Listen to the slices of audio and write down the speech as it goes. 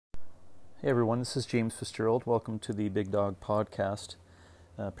Hey everyone, this is James Fitzgerald. Welcome to the Big Dog Podcast.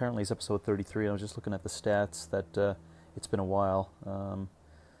 Apparently it's episode 33. I was just looking at the stats that it's been a while.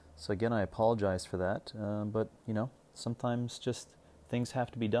 So again, I apologize for that. But, sometimes just things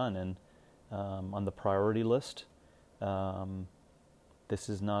have to be done. And on the priority list, this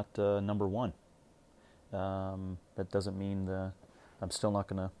is not number one. That doesn't mean I'm still not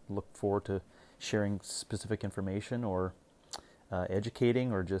going to look forward to sharing specific information or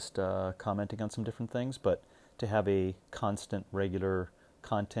educating or just commenting on some different things, but to have a constant, regular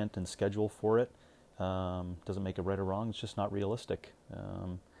content and schedule for it doesn't make it right or wrong. It's just not realistic.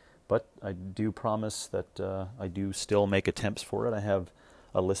 But I do promise that I do still make attempts for it. I have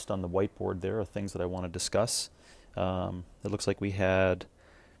a list on the whiteboard there of things that I want to discuss. It looks like we have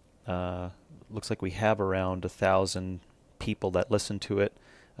around 1,000 people that listen to it,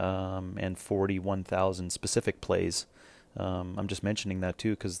 and 41,000 specific plays. I'm just mentioning that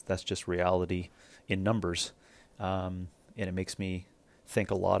too because that's just reality in numbers, and it makes me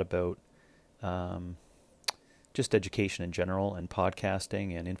think a lot about just education in general and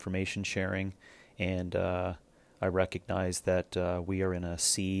podcasting and information sharing. And I recognize that we are in a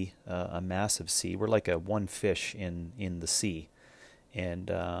sea, a massive sea. We're like one fish in the sea, and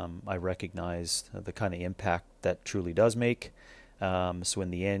I recognize the kind of impact that truly does make. So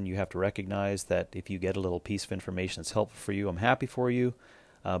in the end, you have to recognize that if you get a little piece of information that's helpful for you, I'm happy for you.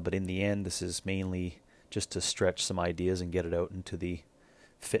 But in the end, this is mainly just to stretch some ideas and get it out into the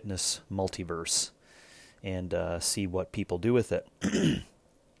fitness multiverse and see what people do with it.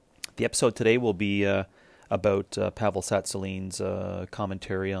 The episode today will be about Pavel Tsatsouline's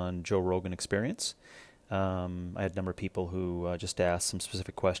commentary on Joe Rogan Experience. I had a number of people who just asked some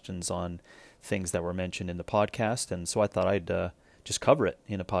specific questions on things that were mentioned in the podcast, and so I thought I'd just cover it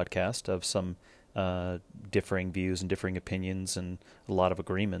in a podcast of some differing views and differing opinions and a lot of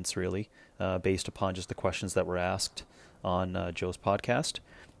agreements, really, based upon just the questions that were asked on Joe's podcast,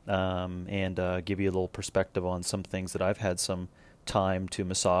 and give you a little perspective on some things that I've had some time to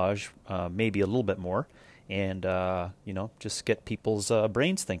massage, maybe a little bit more, and just get people's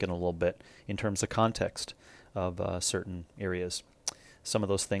brains thinking a little bit in terms of context of certain areas. Some of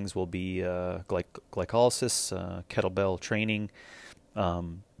those things will be glycolysis, kettlebell training,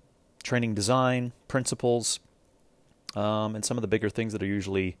 training design, principles, and some of the bigger things that are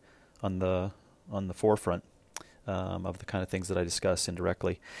usually on the forefront of the kind of things that I discuss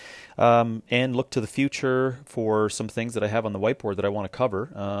indirectly. And look to the future for some things that I have on the whiteboard that I want to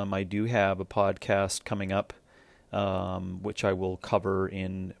cover. I do have a podcast coming up, which I will cover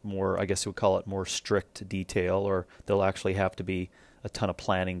in more, I guess you would call it more strict detail, or there'll actually have to be a ton of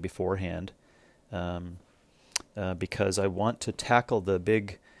planning beforehand, because I want to tackle the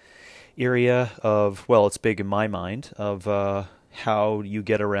big area of, well, it's big in my mind, of how you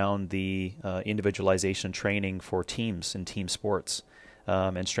get around the individualization training for teams in team sports,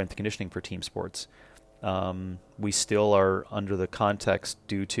 and strength and conditioning for team sports. We still are under the context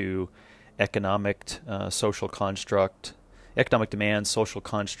due to economic demand, social construct,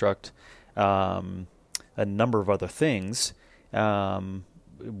 a number of other things.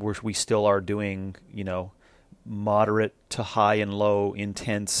 We still are doing, moderate to high and low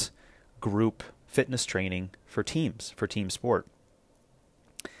intense group fitness training for teams, for team sport.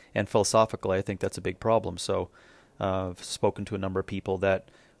 And philosophically, I think that's a big problem. So I've spoken to a number of people that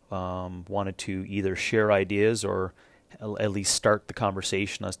wanted to either share ideas or at least start the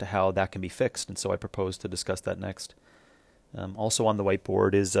conversation as to how that can be fixed. And so I propose to discuss that next. Also on the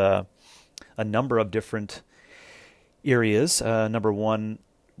whiteboard is a number of different areas. Number one,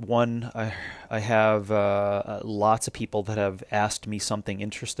 I have lots of people that have asked me something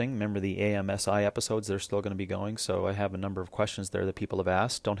interesting. Remember the AMSI episodes? They're still going to be going, so I have a number of questions there that people have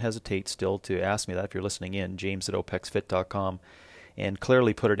asked. Don't hesitate still to ask me that if you're listening in, james@opexfit.com, and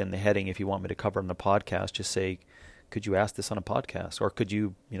clearly put it in the heading if you want me to cover it on a podcast. Just say, could you ask this on a podcast? Or could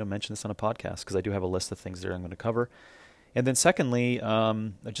you, mention this on a podcast? Because I do have a list of things there I'm going to cover. And then secondly,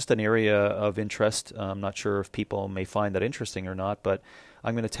 just an area of interest. I'm not sure if people may find that interesting or not, but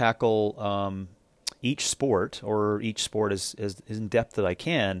I'm going to tackle each sport as in depth that I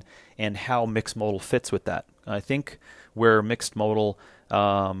can, and how mixed modal fits with that. I think where mixed modal,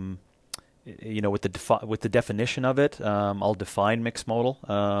 with the definition of it, I'll define mixed modal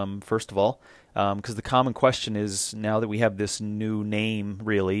first of all, because the common question is, now that we have this new name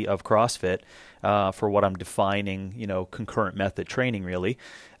really of CrossFit for what I'm defining, concurrent method training really,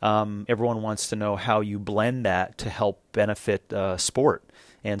 everyone wants to know how you blend that to help benefit sport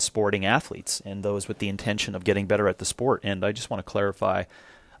and sporting athletes and those with the intention of getting better at the sport. And I just want to clarify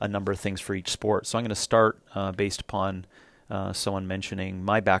a number of things for each sport. So I'm going to start based upon someone mentioning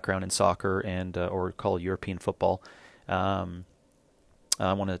my background in soccer and or call it European football. Um,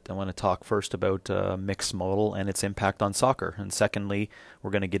 I want to talk first about mixed modal and its impact on soccer, and secondly,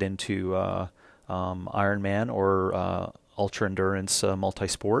 we're going to get into Ironman or ultra endurance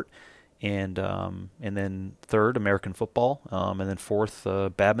multi-sport, and then third, American football, and then fourth,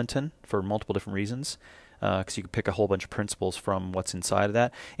 badminton for multiple different reasons, because you can pick a whole bunch of principles from what's inside of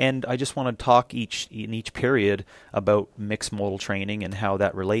that. And I just want to talk in each period about mixed modal training and how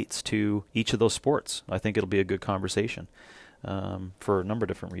that relates to each of those sports. I think it'll be a good conversation for a number of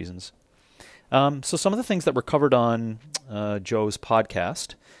different reasons. So some of the things that were covered on Joe's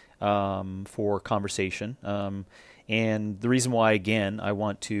podcast for conversation. And the reason why, again, I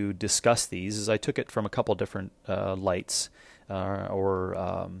want to discuss these is I took it from a couple different lights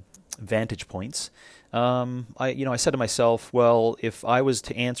or vantage points. I said to myself, well, if I was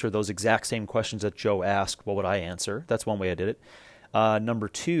to answer those exact same questions that Joe asked, what would I answer? That's one way I did it. Number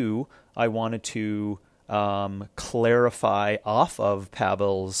two, I wanted to clarify off of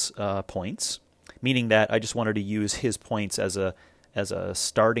Pavel's points, meaning that I just wanted to use his points as a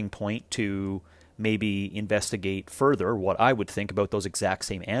starting point to maybe investigate further what I would think about those exact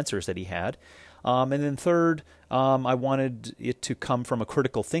same answers that he had. And then third, I wanted it to come from a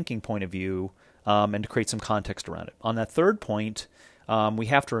critical thinking point of view and to create some context around it. On that third point, we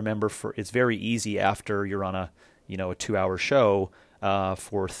have to remember it's very easy after you're on a 2-hour show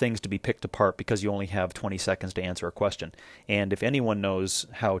for things to be picked apart because you only have 20 seconds to answer a question. And if anyone knows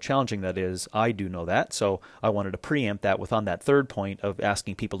how challenging that is, I do know that. So I wanted to preempt that with on that third point of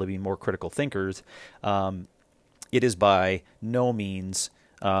asking people to be more critical thinkers. It is by no means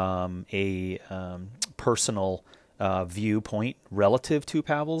a personal viewpoint relative to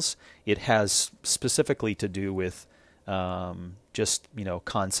Pavel's. It has specifically to do with just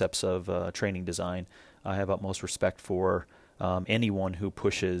concepts of training design. I have utmost respect for anyone who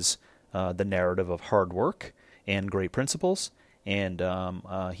pushes the narrative of hard work and great principles, and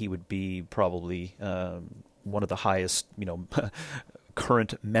he would be probably one of the highest,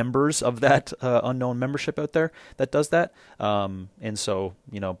 current members of that unknown membership out there that does that. And so,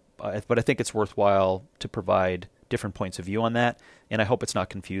 but I think it's worthwhile to provide different points of view on that, and I hope it's not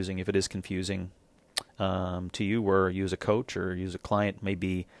confusing. If it is confusing to you, where you as a coach or you as a client may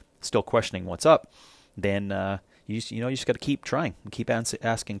be still questioning what's up, then you just got to keep trying, keep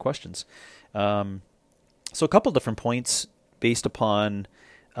asking questions. So a couple different points based upon,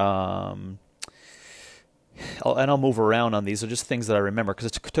 and I'll move around on these. They're just things that I remember because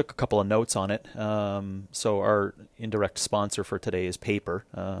I took a couple of notes on it. So our indirect sponsor for today is paper,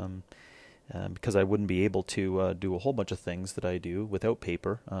 because I wouldn't be able to do a whole bunch of things that I do without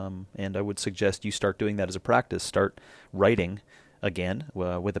paper. And I would suggest you start doing that as a practice. Start writing again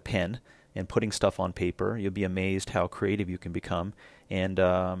with a pen and putting stuff on paper. You'll be amazed how creative you can become, and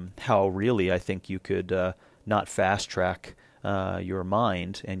how really I think you could not fast track your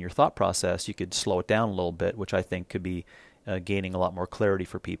mind and your thought process. You could slow it down a little bit, which I think could be gaining a lot more clarity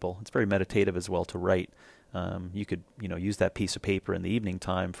for people. It's very meditative as well to write. You could use that piece of paper in the evening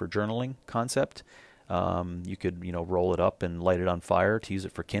time for journaling concept. You could roll it up and light it on fire to use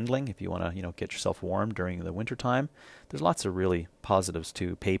it for kindling if you want to get yourself warm during the winter time. There's lots of really positives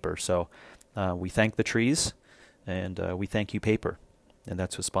to paper. So we thank the trees, and we thank you, paper, and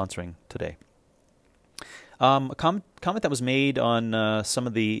that's what's sponsoring today. A comment that was made on some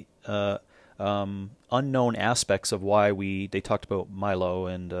of the unknown aspects of why they talked about Milo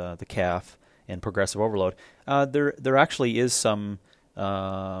and the calf and progressive overload. There actually is some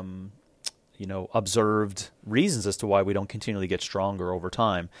observed reasons as to why we don't continually get stronger over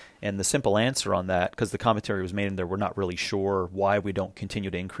time. And the simple answer on that, because the commentary was made in there, we're not really sure why we don't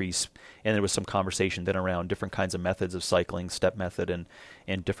continue to increase. And there was some conversation then around different kinds of methods of cycling, step method,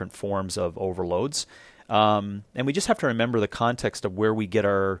 and different forms of overloads. And we just have to remember the context of where we get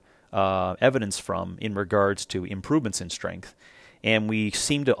our evidence from in regards to improvements in strength. And we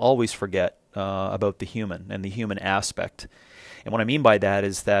seem to always forget about the human and the human aspect. And what I mean by that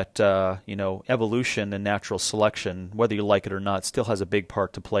is that evolution and natural selection, whether you like it or not, still has a big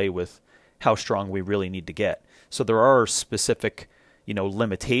part to play with how strong we really need to get. So there are specific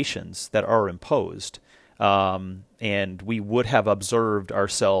limitations that are imposed, and we would have observed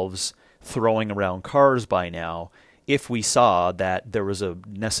ourselves throwing around cars by now if we saw that there was a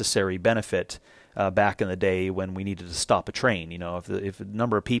necessary benefit back in the day when we needed to stop a train. If a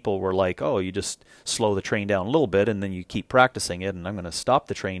number of people were like, oh, you just slow the train down a little bit and then you keep practicing it, and I'm going to stop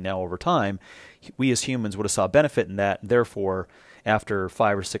the train now over time, we as humans would have saw benefit in that. Therefore, after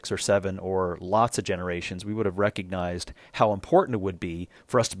 5 or 6 or 7 or lots of generations, we would have recognized how important it would be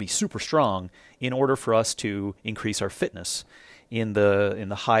for us to be super strong in order for us to increase our fitness in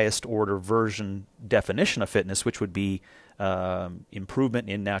the highest order version definition of fitness, which would be improvement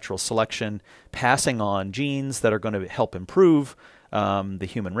in natural selection, passing on genes that are going to help improve the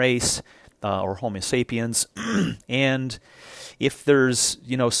human race or Homo sapiens. And if there's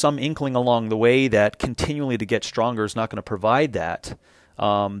some inkling along the way that continually to get stronger is not going to provide that,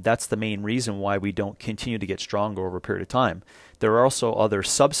 that's the main reason why we don't continue to get stronger over a period of time. There are also other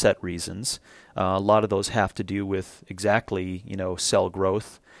subset reasons. A lot of those have to do with exactly cell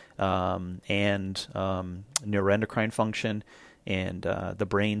growth and neuroendocrine function and the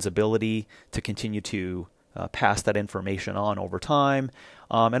brain's ability to continue to pass that information on over time.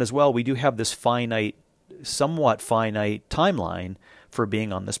 And as well, we do have this somewhat finite timeline for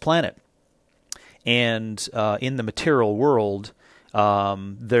being on this planet. And in the material world,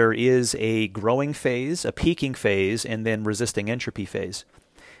 there is a growing phase, a peaking phase, and then resisting entropy phase.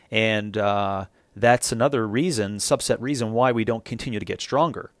 And that's another subset reason why we don't continue to get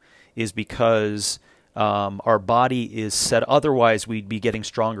stronger, is because our body is set. Otherwise, we'd be getting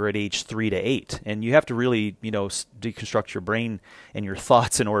stronger at age 3 to 8. And you have to really, deconstruct your brain and your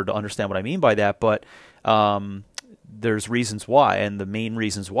thoughts in order to understand what I mean by that. But there's reasons why, and the main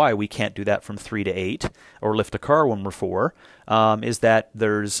reasons why we can't do that from 3 to 8 or lift a car when we're 4 is that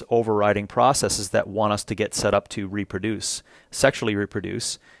there's overriding processes that want us to get set up to reproduce, sexually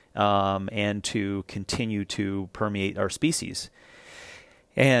reproduce, and to continue to permeate our species.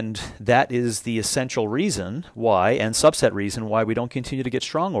 And that is the essential reason why, and subset reason why, we don't continue to get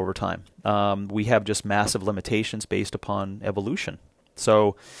strong over time. We have just massive limitations based upon evolution.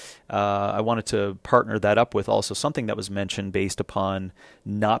 So I wanted to partner that up with also something that was mentioned based upon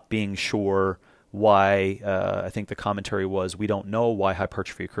not being sure why. I think the commentary was, we don't know why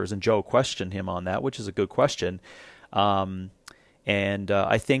hypertrophy occurs, and Joe questioned him on that, which is a good question. And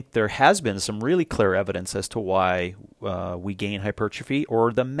I think there has been some really clear evidence as to why we gain hypertrophy,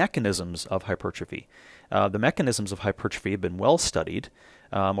 or the mechanisms of hypertrophy. The mechanisms of hypertrophy have been well studied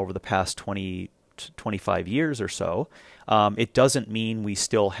over the past 25 years or so. It doesn't mean we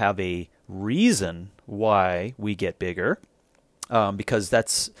still have a reason why we get bigger, because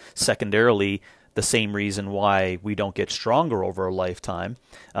that's secondarily the same reason why we don't get stronger over a lifetime.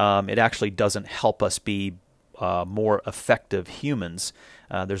 It actually doesn't help us be more effective humans.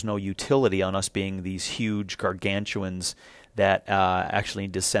 There's no utility on us being these huge gargantuans that actually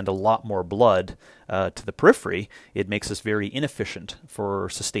need to send a lot more blood to the periphery. It makes us very inefficient for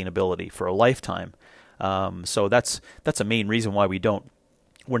sustainability for a lifetime. So that's a main reason why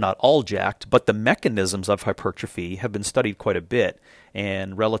we're not all jacked, but the mechanisms of hypertrophy have been studied quite a bit,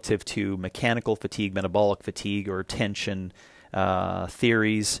 and relative to mechanical fatigue, metabolic fatigue, or tension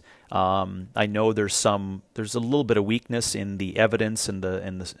theories. I know there's a little bit of weakness in the evidence and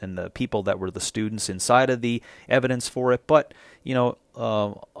the people that were the students inside of the evidence for it, but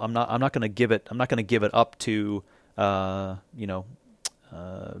I'm not going to give it up to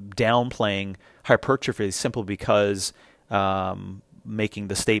downplaying hypertrophy simply because making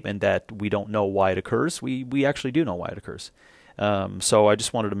the statement that we don't know why it occurs. We actually do know why it occurs. So I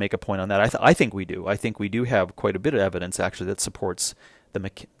just wanted to make a point on that. I think we do. I think we do have quite a bit of evidence actually that supports the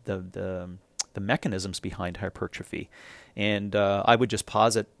mechanisms behind hypertrophy. And I would just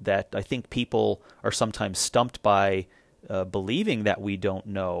posit that I think people are sometimes stumped by believing that we don't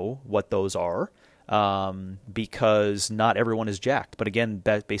know what those are, because not everyone is jacked. But again,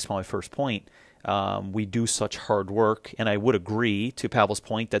 based on my first point, we do such hard work, and I would agree to Pavel's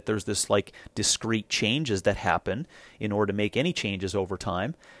point that there's this discrete changes that happen in order to make any changes over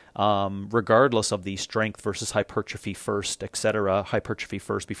time, regardless of the strength versus hypertrophy first, etc. Hypertrophy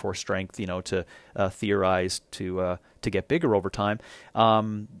first before strength, to theorize to get bigger over time.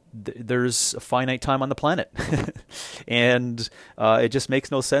 There's a finite time on the planet, and it just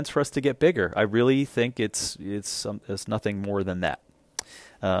makes no sense for us to get bigger. I really think it's nothing more than that.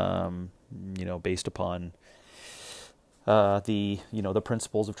 Based upon the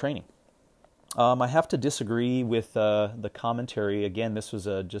principles of training. I have to disagree with the commentary. Again, this was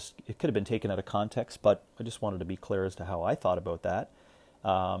it could have been taken out of context, but I just wanted to be clear as to how I thought about that.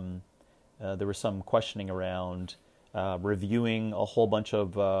 There was some questioning around reviewing a whole bunch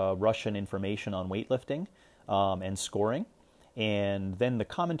of Russian information on weightlifting and scoring. And then the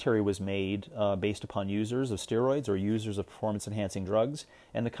commentary was made based upon users of steroids or users of performance-enhancing drugs.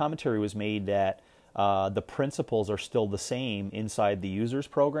 And the commentary was made that the principles are still the same inside the users'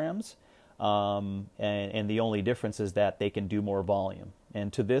 programs. And the only difference is that they can do more volume.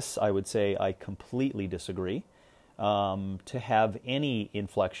 And to this, I would say I completely disagree. To have any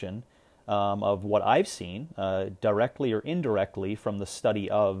inflection of what I've seen, directly or indirectly, from the study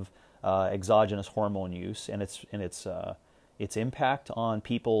of exogenous hormone use and its impact on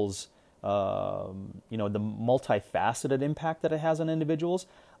people's, the multifaceted impact that it has on individuals,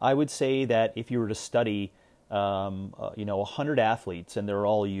 I would say that if you were to study, 100 athletes and they're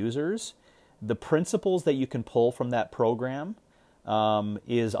all users, the principles that you can pull from that program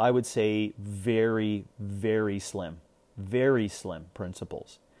is, I would say, very, very slim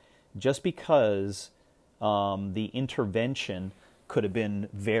principles. Just because the intervention could have been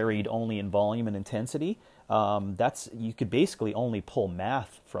varied only in volume and intensity, you could basically only pull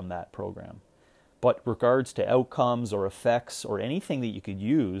math from that program. But regards to outcomes or effects or anything that you could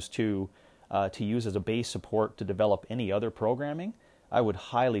use to use as a base support to develop any other programming, I would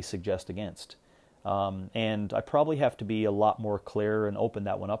highly suggest against. And I probably have to be a lot more clear and open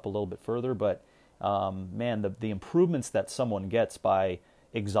that one up a little bit further. But the improvements that someone gets by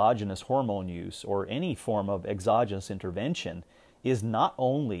exogenous hormone use or any form of exogenous intervention is not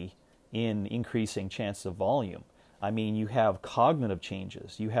only in increasing chances of volume. I mean, you have cognitive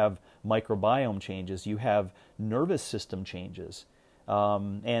changes, you have microbiome changes, you have nervous system changes,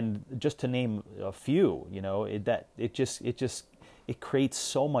 and just to name a few, it creates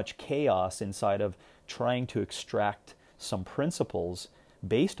so much chaos inside of trying to extract some principles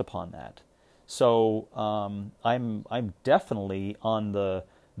based upon that. So I'm definitely on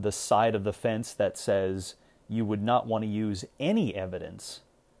the side of the fence that says you would not want to use any evidence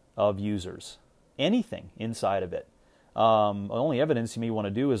of users, anything inside of it. The only evidence you may want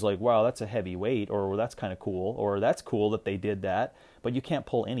to do is like, wow, that's a heavy weight, or that's kind of cool, or that's cool that they did that, but you can't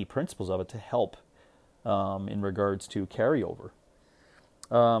pull any principles of it to help in regards to carryover.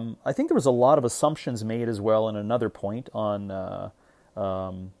 I think there was a lot of assumptions made as well in another point on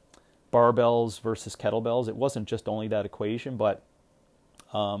barbells versus kettlebells. It wasn't just only that equation, but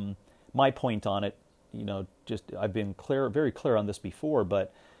my point on it, I've been very clear on this before,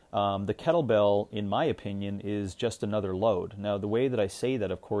 but the kettlebell, in my opinion, is just another load. Now, the way that I say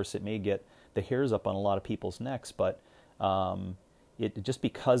that, of course, it may get the hairs up on a lot of people's necks, but just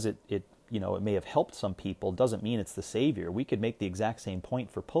because it may have helped some people doesn't mean it's the savior. We could make the exact same point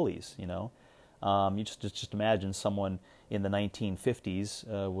for pulleys. You just imagine someone in the 1950s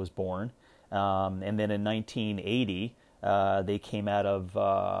was born, and then in 1980 they came out of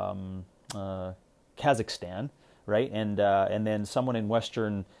Kazakhstan, right? And then someone in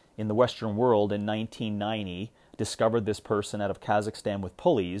the Western world in 1990 discovered this person out of Kazakhstan with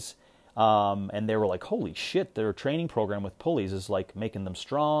pulleys, and they were like, holy shit, their training program with pulleys is like making them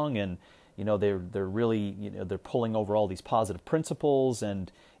strong, and they're really, they're pulling over all these positive principles,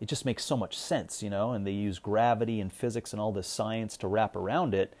 and it just makes so much sense, and they use gravity and physics and all this science to wrap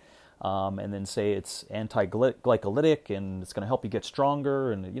around it, and then say it's anti-glycolytic and it's going to help you get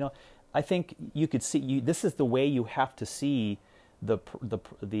stronger, and I think you could see, this is the way you have to see the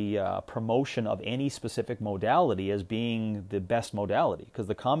promotion of any specific modality as being the best modality, because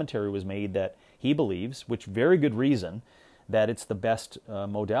the commentary was made that he believes, which very good reason, that it's the best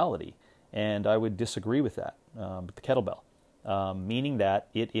modality. And I would disagree with that, with the kettlebell, meaning that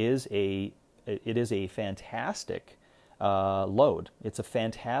it is a fantastic load. It's a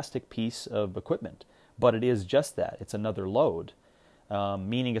fantastic piece of equipment, but it is just that. It's another load,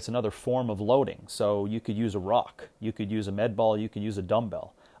 meaning it's another form of loading. So you could use a rock, you could use a med ball, you could use a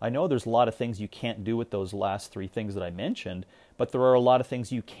dumbbell. I know there's a lot of things you can't do with those last three things that I mentioned, but there are a lot of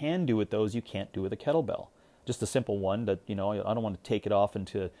things you can do with those you can't do with a kettlebell. Just a simple one that, I don't want to take it off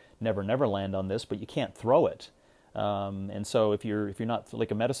into never land on this, but you can't throw it. And so if you're not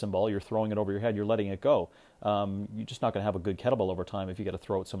like a medicine ball, you're throwing it over your head, you're letting it go. You're just not going to have a good kettlebell over time if you got to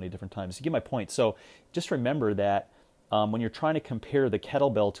throw it so many different times. You get my point. So just remember that when you're trying to compare the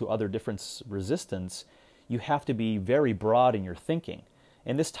kettlebell to other different resistance, you have to be very broad in your thinking.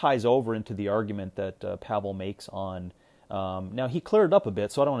 And this ties over into the argument that Pavel makes on. Now, he cleared it up a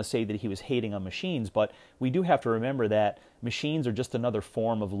bit, so I don't want to say that he was hating on machines, but we do have to remember that machines are just another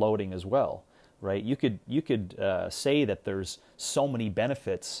form of loading as well, right? You could say that there's so many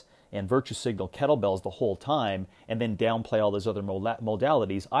benefits and virtue signal kettlebells the whole time and then downplay all those other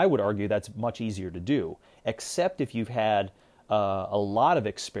modalities. I would argue that's much easier to do, except if you've had a lot of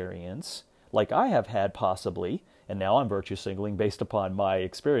experience, like I have had possibly, and now I'm virtue signaling based upon my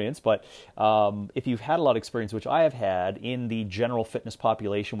experience, but if you've had a lot of experience, which I have had in the general fitness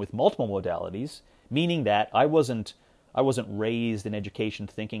population with multiple modalities, meaning that I wasn't raised in education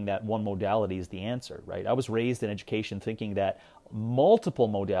thinking that one modality is the answer, right? I was raised in education thinking that multiple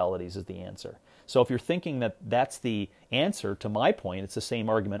modalities is the answer. So if you're thinking that that's the answer, to my point, it's the same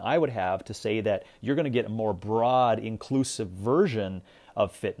argument I would have to say that you're going to get a more broad, inclusive version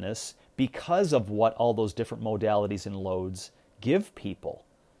of fitness because of what all those different modalities and loads give people.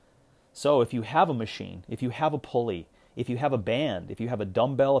 So if you have a machine, if you have a pulley, if you have a band, if you have a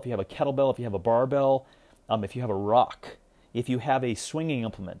dumbbell, if you have a kettlebell, if you have a barbell, if you have a rock, if you have a swinging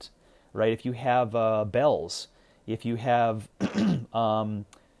implement, right? If you have bells, if you have,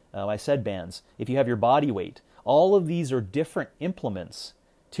 I said bands, if you have your body weight, all of these are different implements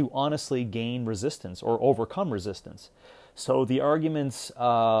to honestly gain resistance or overcome resistance. So the arguments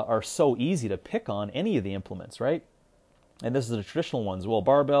are so easy to pick on any of the implements, right? And this is the traditional ones. Well,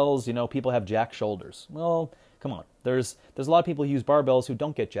 barbells, people have jack shoulders. Well, come on. There's a lot of people who use barbells who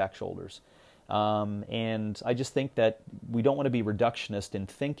don't get jack shoulders. And I just think that we don't want to be reductionist in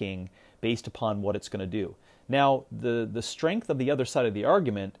thinking based upon what it's going to do. Now, the strength of the other side of the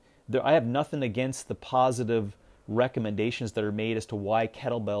argument, I have nothing against the positive recommendations that are made as to why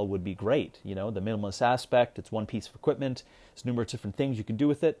kettlebell would be great. The minimalist aspect, it's one piece of equipment, there's numerous different things you can do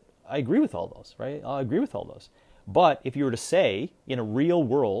with it. I agree with all those, right? I agree with all those. But if you were to say, in a real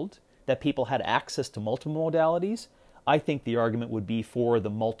world, that people had access to multiple modalities, I think the argument would be for the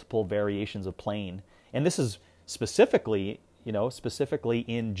multiple variations of plane. And this is specifically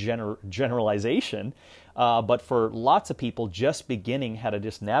in generalization, but for lots of people just beginning how to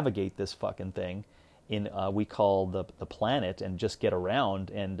just navigate this fucking thing in we call the planet and just get around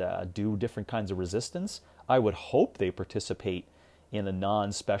and do different kinds of resistance, I would hope they participate in a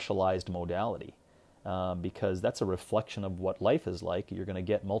non-specialized modality. Because that's a reflection of what life is like. You're going to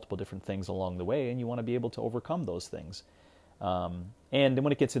get multiple different things along the way, and you want to be able to overcome those things. And then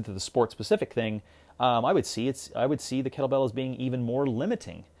when it gets into the sport-specific thing, I would see the kettlebell as being even more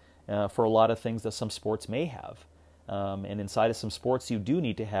limiting for a lot of things that some sports may have. And inside of some sports, you do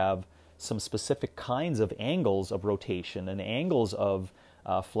need to have some specific kinds of angles of rotation and angles of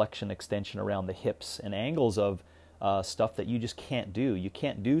flexion, extension around the hips, and angles of stuff that you just can't do. You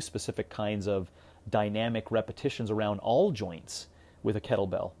can't do specific kinds of dynamic repetitions around all joints with a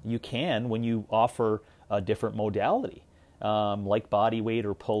kettlebell. You can when you offer a different modality, like body weight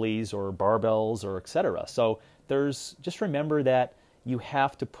or pulleys or barbells or etc. So just remember that you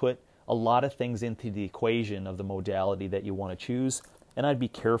have to put a lot of things into the equation of the modality that you want to choose, and I'd be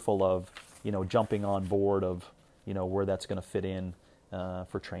careful of jumping on board of where that's going to fit in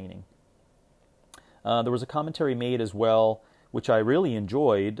for training. There was a commentary made as well, which I really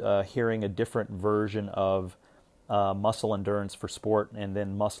enjoyed, hearing a different version of muscle endurance for sport and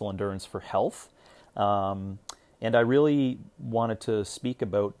then muscle endurance for health. And I really wanted to speak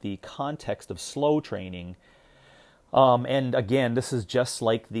about the context of slow training. And again, this is just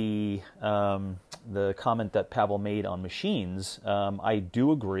like the comment that Pavel made on machines. I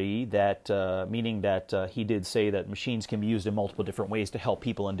do agree that, meaning that he did say that machines can be used in multiple different ways to help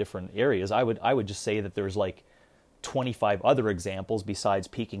people in different areas. I would just say that there's like 25 other examples besides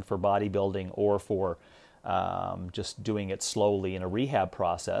peaking for bodybuilding or for just doing it slowly in a rehab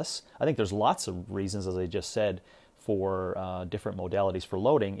process. I think there's lots of reasons, as I just said, for different modalities for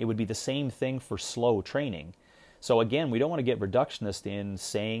loading. It would be the same thing for slow training. So again, we don't want to get reductionist in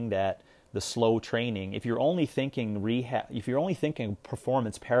saying that the slow training, if you're only thinking rehab, if you're only thinking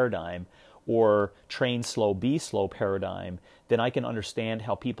performance paradigm or train slow, be slow paradigm, then I can understand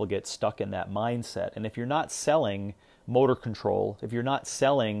how people get stuck in that mindset. And if you're not selling motor control, if you're not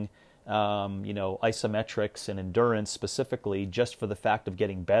selling isometrics and endurance specifically just for the fact of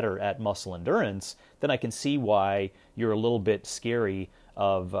getting better at muscle endurance, then I can see why you're a little bit scary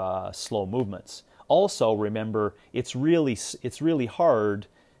of slow movements. Also, remember, it's really hard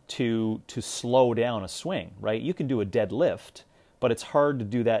to slow down a swing, right? You can do a deadlift, but it's hard to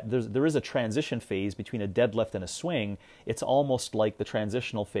do that. There is a transition phase between a deadlift and a swing. It's almost like the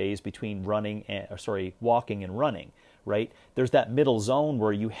transitional phase between walking and running, right? There's that middle zone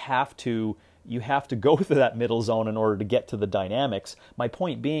where you have to go through that middle zone in order to get to the dynamics. My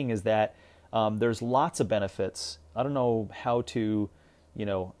point being is that there's lots of benefits. I don't know how to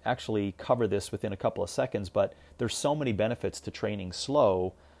actually cover this within a couple of seconds, but there's so many benefits to training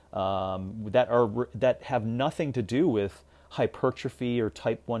slow that have nothing to do with hypertrophy or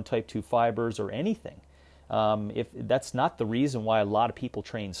type 1, type 2 fibers or anything. If that's not the reason why a lot of people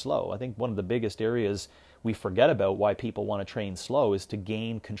train slow. I think one of the biggest areas we forget about why people want to train slow is to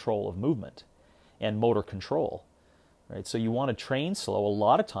gain control of movement and motor control. right? So you want to train slow a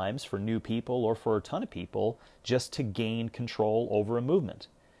lot of times for new people or for a ton of people just to gain control over a movement.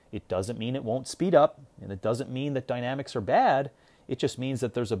 It doesn't mean it won't speed up, and it doesn't mean that dynamics are bad. It just means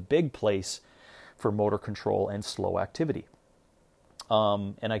that there's a big place for motor control and slow activity.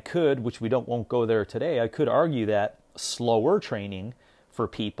 And I could, which won't go there today, I could argue that slower training for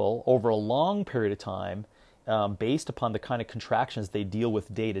people over a long period of time, based upon the kind of contractions they deal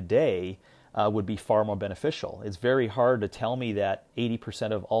with day to day, would be far more beneficial. It's very hard to tell me that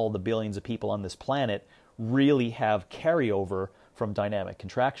 80% of all the billions of people on this planet really have carryover from dynamic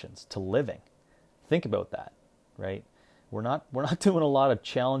contractions to living. Think about that, right? We're not doing a lot of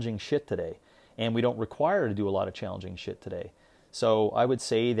challenging shit today, and we don't require to do a lot of challenging shit today. So I would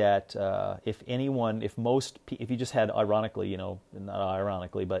say that if you just had, ironically, not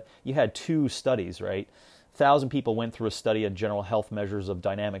ironically, but you had 2 studies, right? 1,000 people went through a study of general health measures of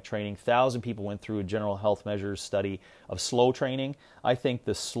dynamic training. 1,000 people went through a general health measures study of slow training. I think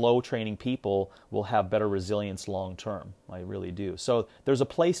the slow training people will have better resilience long term. I really do. So there's a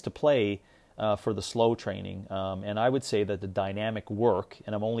place to play for the slow training, and I would say that the dynamic work,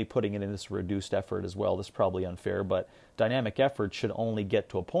 and I'm only putting it in this reduced effort as well, this is probably unfair, but dynamic effort should only get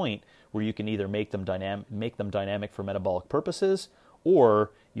to a point where you can either make them dynamic for metabolic purposes, or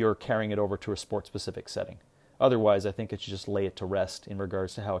you're carrying it over to a sport-specific setting. Otherwise, I think it should just lay it to rest in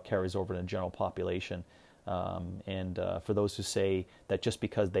regards to how it carries over in a general population. And for those who say that just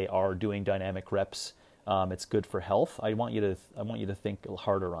because they are doing dynamic reps, it's good for health, I want you to think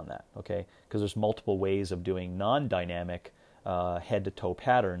harder on that, okay? Because there's multiple ways of doing non-dynamic head-to-toe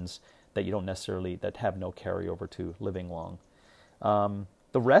patterns that that have no carryover to living long.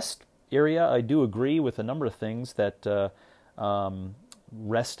 The rest area, I do agree with a number of things that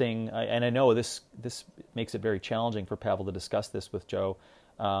resting, and I know this makes it very challenging for Pavel to discuss this with Joe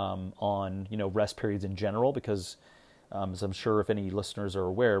on rest periods in general, because as I'm sure if any listeners are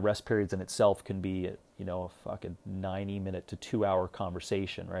aware, rest periods in itself can be a fucking 90-minute to 2-hour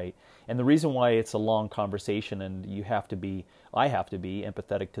conversation, right? And the reason why it's a long conversation, and I have to be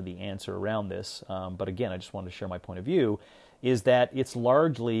empathetic to the answer around this, but again, I just wanted to share my point of view, is that it's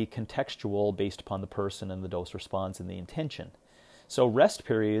largely contextual based upon the person and the dose response and the intention. So rest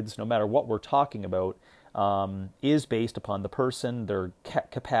periods, no matter what we're talking about, is based upon the person, their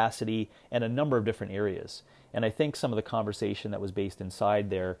capacity, and a number of different areas. And I think some of the conversation that was based inside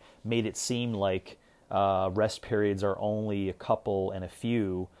there made it seem like rest periods are only a couple and a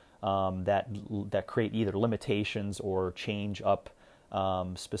few that create either limitations or change up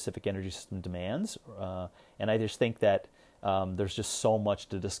specific energy system demands. And I just think that there's just so much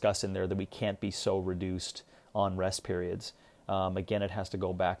to discuss in there that we can't be so reduced on rest periods. Again, it has to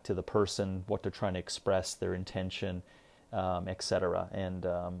go back to the person, what they're trying to express, their intention, etc. And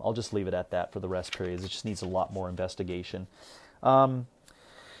I'll just leave it at that for the rest periods. It just needs a lot more investigation.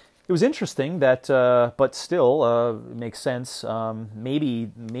 It was interesting that, but still makes sense.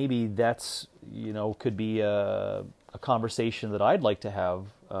 Maybe that's could be a conversation that I'd like to have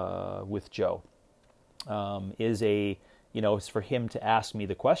with Joe. Is for him to ask me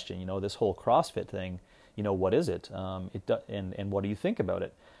the question. This whole CrossFit thing. What is it? And what do you think about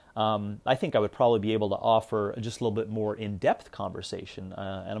it? I think I would probably be able to offer just a little bit more in-depth conversation.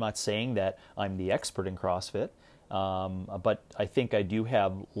 And I'm not saying that I'm the expert in CrossFit, but I think I do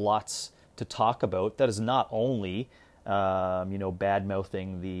have lots to talk about. That is not only,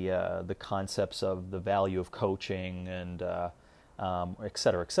 bad-mouthing the concepts of the value of coaching and et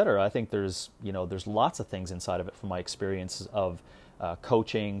cetera, et cetera. I think there's lots of things inside of it from my experiences of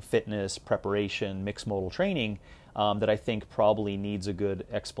coaching, fitness, preparation, mixed modal training that I think probably needs a good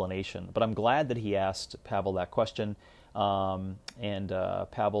explanation. But I'm glad that he asked Pavel that question, and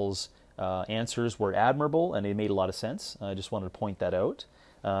Pavel's answers were admirable and they made a lot of sense. I just wanted to point that out,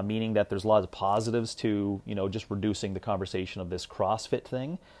 meaning that there's a lot of positives to just reducing the conversation of this CrossFit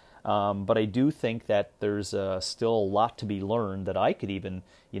thing. But I do think that there's still a lot to be learned that I could even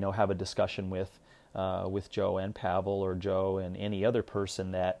have a discussion with Joe and Pavel, or Joe and any other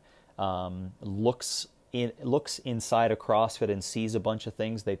person that looks inside a CrossFit and sees a bunch of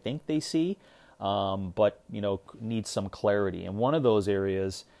things they think they see, but needs some clarity. And one of those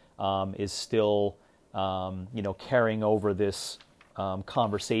areas is still carrying over this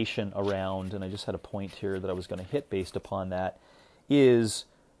conversation around, and I just had a point here that I was going to hit based upon that, is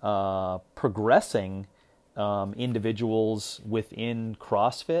progressing individuals within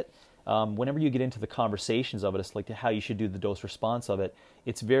CrossFit. Whenever you get into the conversations of it, it's like how you should do the dose response of it.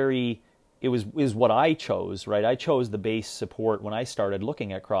 Is what I chose, right? I chose the base support when I started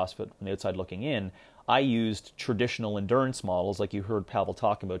looking at CrossFit from the outside looking in. I used traditional endurance models, like you heard Pavel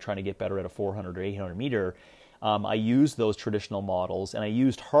talking about, trying to get better at a 400 or 800 meter. I used those traditional models, and I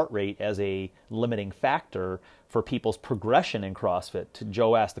used heart rate as a limiting factor for people's progression in CrossFit.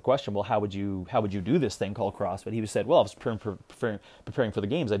 Joe asked the question, well, how would you do this thing called CrossFit? He said, well, I was preparing for the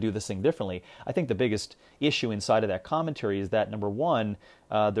games. I do this thing differently. I think the biggest issue inside of that commentary is that, number one,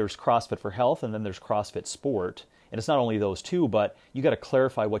 there's CrossFit for health, and then there's CrossFit sport. And it's not only those two, but you got to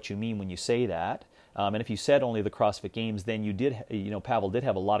clarify what you mean when you say that. And if you said only the CrossFit Games, then Pavel did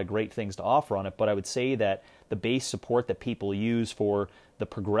have a lot of great things to offer on it. But I would say that the base support that people use for the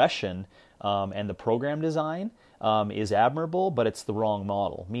progression and the program design is admirable, but it's the wrong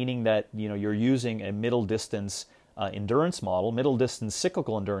model. Meaning that you're using a middle distance endurance model, middle distance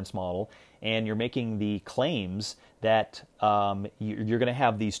cyclical endurance model, and you're making the claims that you're going to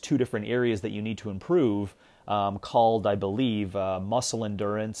have these two different areas that you need to improve. Called, I believe, muscle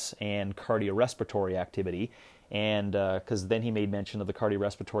endurance and cardiorespiratory activity. And because then he made mention of the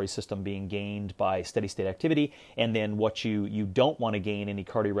cardiorespiratory system being gained by steady state activity, and then what you don't want to gain any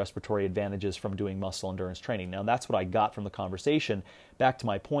cardiorespiratory advantages from doing muscle endurance training. Now that's what I got from the conversation. Back to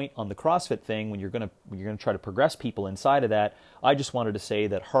my point on the CrossFit thing, when you're gonna try to progress people inside of that, I just wanted to say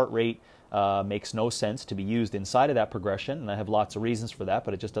that heart rate makes no sense to be used inside of that progression, and I have lots of reasons for that,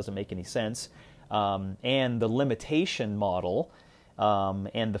 but it just doesn't make any sense. And the limitation model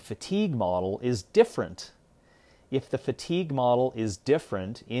and the fatigue model is different. If the fatigue model is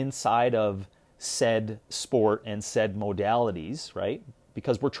different inside of said sport and said modalities, right?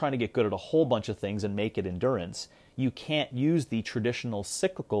 Because we're trying to get good at a whole bunch of things and make it endurance, you can't use the traditional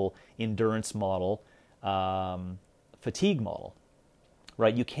cyclical endurance model, fatigue model,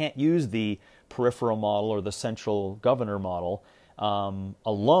 right? You can't use the peripheral model or the central governor model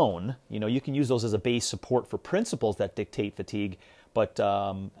alone. You can use those as a base support for principles that dictate fatigue, but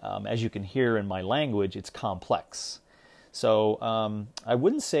as you can hear in my language, it's complex. So I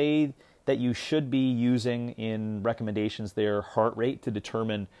wouldn't say that you should be using in recommendations there heart rate to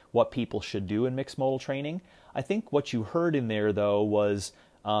determine what people should do in mixed modal training. I think what you heard in there, though, was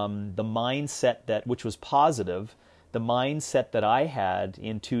the mindset which was positive, the mindset that I had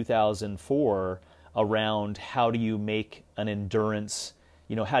in 2004 around how do you make an endurance,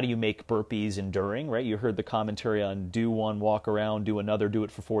 how do you make burpees enduring, right? You heard the commentary on do one, walk around, do another, do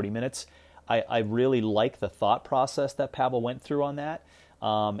it for 40 minutes. I really like the thought process that Pavel went through on that.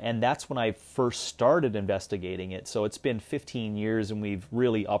 And that's when I first started investigating it. So it's been 15 years and we've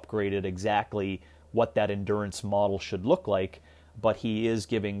really upgraded exactly what that endurance model should look like. But he is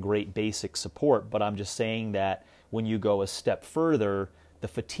giving great basic support. But I'm just saying that when you go a step further, the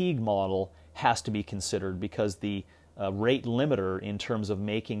fatigue model has to be considered because the rate limiter in terms of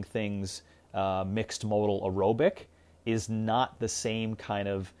making things mixed modal aerobic is not the same kind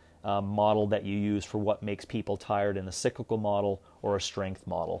of model that you use for what makes people tired in a cyclical model or a strength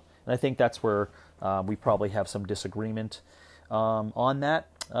model. And I think that's where we probably have some disagreement on that.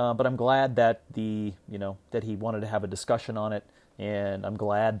 But I'm glad that that he wanted to have a discussion on it, and I'm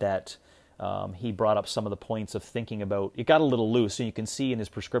glad that he brought up some of the points of thinking about. It got a little loose, and you can see in his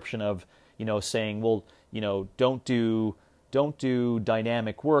prescription of saying, well, don't do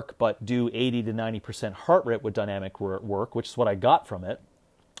dynamic work, but do 80 to 90% heart rate with dynamic work, which is what I got from it.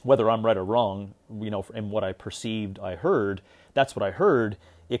 Whether I'm right or wrong, in what I perceived, I heard. That's what I heard.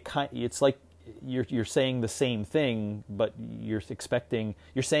 It's like you're saying the same thing, but you're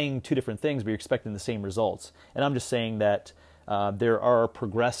saying two different things, but you're expecting the same results. And I'm just saying that there are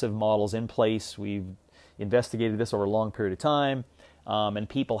progressive models in place. We've investigated this over a long period of time, and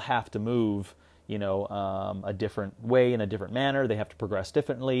people have to move, a different way in a different manner. They have to progress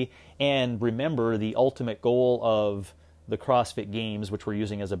differently. And remember, the ultimate goal of the CrossFit Games, which we're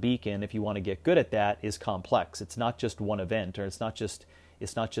using as a beacon, if you want to get good at that, is complex. It's not just one event, or it's not just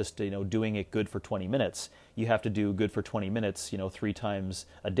doing it good for 20 minutes. You have to do good for 20 minutes, 3 times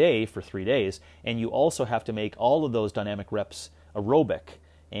a day for 3 days, and you also have to make all of those dynamic reps aerobic,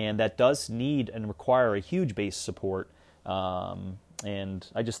 and that does need and require a huge base support. And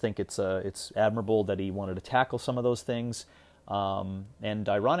I just think it's admirable that he wanted to tackle some of those things. And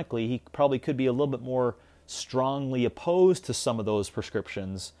ironically, he probably could be a little bit more strongly opposed to some of those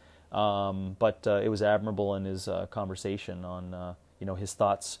prescriptions, but it was admirable in his conversation on his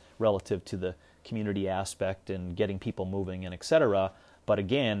thoughts relative to the community aspect and getting people moving and etc. But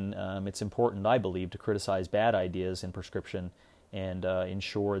again, it's important, I believe, to criticize bad ideas in prescription and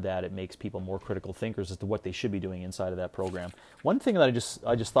ensure that it makes people more critical thinkers as to what they should be doing inside of that program. One thing that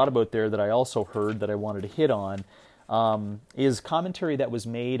I just thought about there that I also heard that I wanted to hit on is commentary that was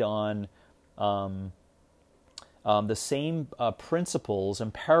made on the same principles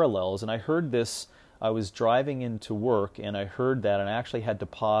and parallels. And I heard this, I was driving into work and I heard that, and I actually had to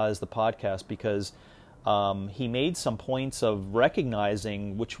pause the podcast because he made some points of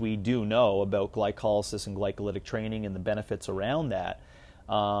recognizing, which we do know about glycolysis and glycolytic training and the benefits around that,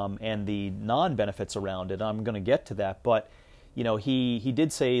 and the non-benefits around it. I'm going to get to that, but he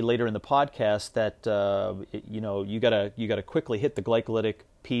did say later in the podcast that you gotta quickly hit the glycolytic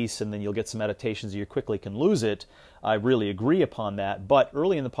piece, and then you'll get some adaptations. You quickly can lose it. I really agree upon that. But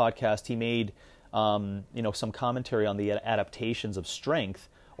early in the podcast, he made some commentary on the adaptations of strength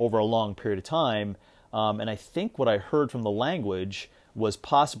over a long period of time. And I think what I heard from the language was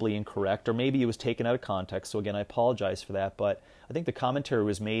possibly incorrect, or maybe it was taken out of context. So again, I apologize for that. But I think the commentary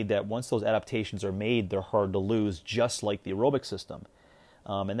was made that once those adaptations are made, they're hard to lose, just like the aerobic system.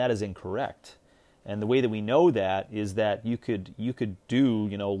 And that is incorrect. And the way that we know that is that you could do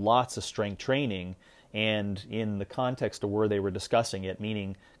lots of strength training, and in the context of where they were discussing it,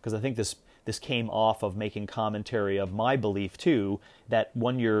 meaning, because I think this came off of making commentary of my belief too, that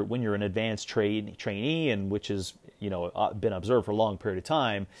when you're an advanced trainee, and which has been observed for a long period of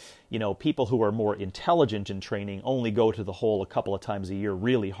time, people who are more intelligent in training only go to the hole a couple of times a year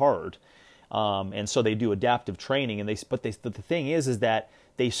really hard, and so they do adaptive training, and the thing is that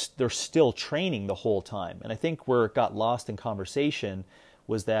they're still training the whole time. And I think where it got lost in conversation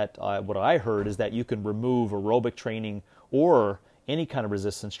was that what I heard is that you can remove aerobic training or any kind of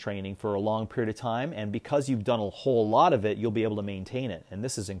resistance training for a long period of time, and because you've done a whole lot of it, you'll be able to maintain it. And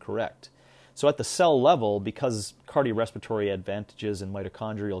this is incorrect. So at the cell level, because cardiorespiratory advantages and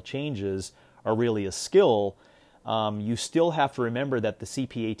mitochondrial changes are really a skill, you still have to remember that the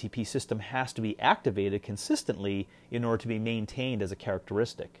CP-ATP system has to be activated consistently in order to be maintained as a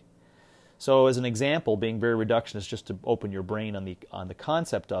characteristic. So as an example, being very reductionist, just to open your brain on the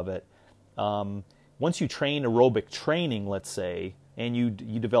concept of it, once you train aerobic training, let's say, and you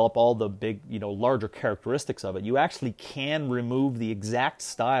develop all the big, larger characteristics of it, you actually can remove the exact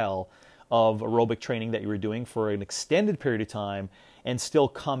style of aerobic training that you were doing for an extended period of time and still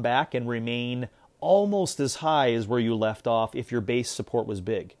come back and remain almost as high as where you left off if your base support was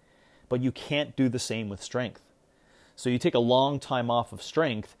big. But you can't do the same with strength. So you take a long time off of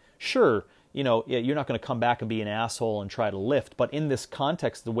strength, sure, you're not going to come back and be an asshole and try to lift, but in this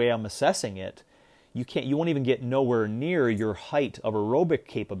context, the way I'm assessing it, you won't even get nowhere near your height of aerobic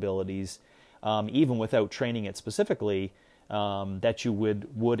capabilities, even without training it specifically, that you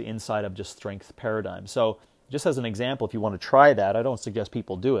would inside of just strength paradigm. So just as an example, if you want to try that, I don't suggest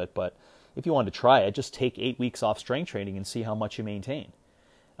people do it, but if you want to try it, just take 8 weeks off strength training and see how much you maintain.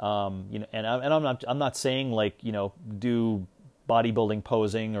 And I'm not saying do bodybuilding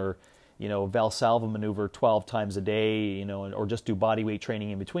posing or Valsalva maneuver 12 times a day, or just do body weight training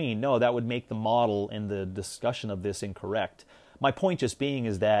in between. No, that would make the model and the discussion of this incorrect. My point just being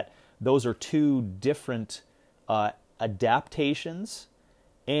is that those are two different adaptations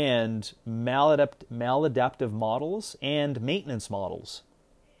and maladaptive models and maintenance models,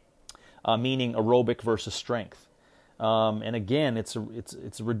 meaning aerobic versus strength. And again, it's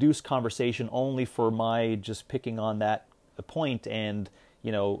a reduced conversation only for my just picking on that point and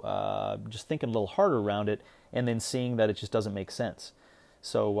just thinking a little harder around it, and then seeing that it just doesn't make sense.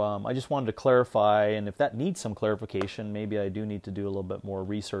 So I just wanted to clarify, and if that needs some clarification, maybe I do need to do a little bit more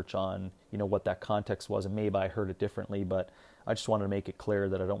research on what that context was, and maybe I heard it differently, but I just wanted to make it clear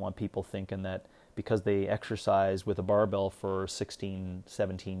that I don't want people thinking that because they exercise with a barbell for 16,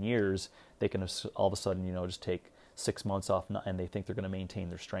 17 years, they can all of a sudden, just take 6 months off and they think they're going to maintain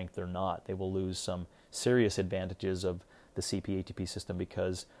their strength. They're not. They will lose some serious advantages of the CP-ATP system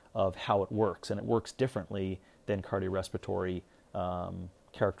because of how it works, and it works differently than cardiorespiratory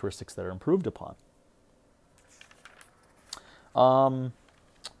characteristics that are improved upon.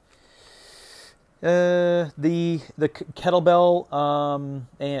 The kettlebell,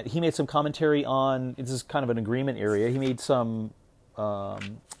 and he made some commentary on, this is kind of an agreement area, he made some a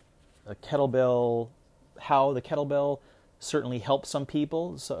kettlebell, how the kettlebell certainly helps some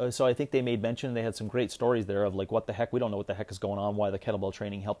people. So I think they made mention, they had some great stories there of what the heck, we don't know what the heck is going on, why the kettlebell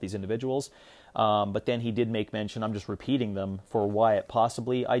training helped these individuals. But then he did make mention, I'm just repeating them for why it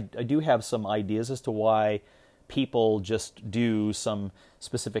possibly, I do have some ideas as to why people just do some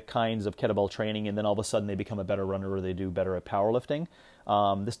specific kinds of kettlebell training and then all of a sudden they become a better runner or they do better at powerlifting.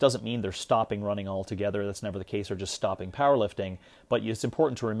 This doesn't mean they're stopping running altogether. That's never the case, or just stopping powerlifting. But it's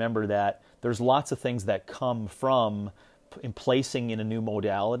important to remember that there's lots of things that come from in placing in a new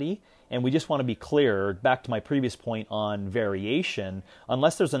modality, and we just want to be clear, back to my previous point on variation,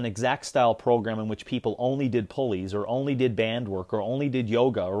 unless there's an exact style program in which people only did pulleys or only did band work or only did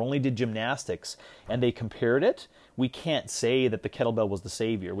yoga or only did gymnastics and they compared it, we can't say that the kettlebell was the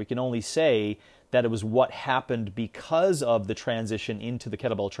savior. We can only say that it was what happened because of the transition into the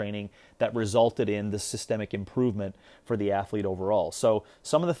kettlebell training that resulted in the systemic improvement for the athlete overall. So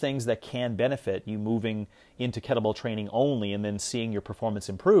some of the things that can benefit you moving into kettlebell training only and then seeing your performance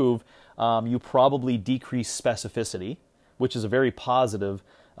improve, you probably decrease specificity, which is a very positive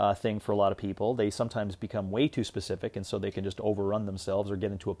thing for a lot of people. They sometimes become way too specific, and so they can just overrun themselves or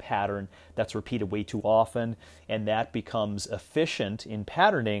get into a pattern that's repeated way too often, and that becomes efficient in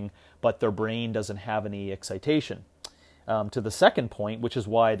patterning, but their brain doesn't have any excitation. To the second point, which is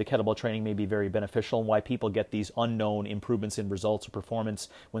why the kettlebell training may be very beneficial and why people get these unknown improvements in results or performance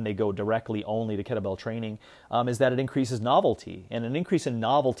when they go directly only to kettlebell training, is that it increases novelty. And an increase in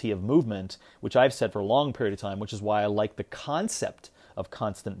novelty of movement, which I've said for a long period of time, which is why I like the concept of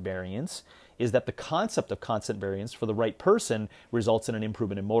constant variance, is that the concept of constant variance for the right person results in an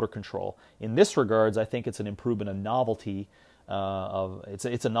improvement in motor control. In this regards, I think it's an improvement in novelty.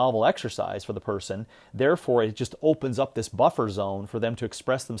 It's a novel exercise for the person. Therefore, it just opens up this buffer zone for them to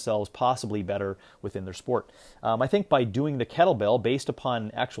express themselves possibly better within their sport. I think by doing the kettlebell, based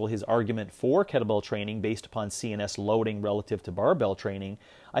upon his argument for kettlebell training, based upon CNS loading relative to barbell training,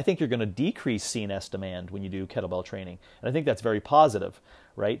 I think you're going to decrease CNS demand when you do kettlebell training. And I think that's very positive,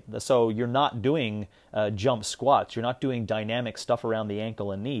 right? So you're not doing jump squats. You're not doing dynamic stuff around the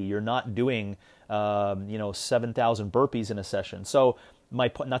ankle and knee. You're not doing 7,000 burpees in a session. So my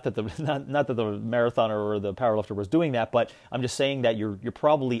point, not that the marathoner or the powerlifter was doing that, but I'm just saying that you're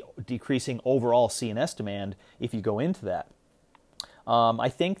probably decreasing overall CNS demand if you go into that. I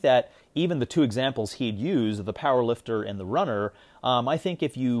think that even the two examples he'd used, the powerlifter and the runner, I think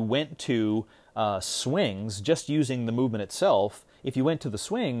if you went to swings, just using the movement itself, if you went to the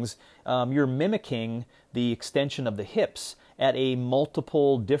swings, you're mimicking the extension of the hips at a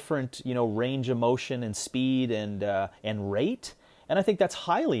multiple different, range of motion and speed and rate. And I think that's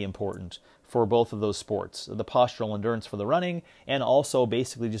highly important for both of those sports, the postural endurance for the running and also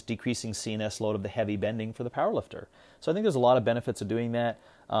basically just decreasing CNS load of the heavy bending for the powerlifter. So I think there's a lot of benefits of doing that.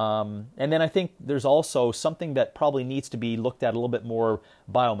 And then I think there's also something that probably needs to be looked at a little bit more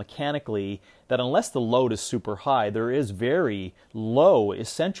biomechanically, that unless the load is super high, there is very low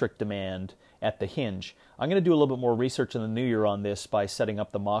eccentric demand at the hinge. I'm going to do a little bit more research in the new year on this by setting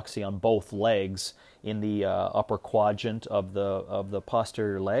up the Moxy on both legs in the upper quadrant of the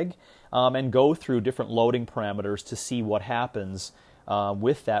posterior leg, and go through different loading parameters to see what happens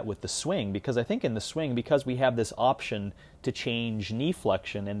with the swing. Because I think in the swing, because we have this option to change knee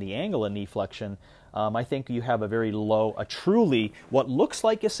flexion and the angle of knee flexion, I think you have a truly what looks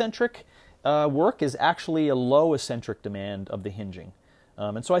like eccentric work is actually a low eccentric demand of the hinging.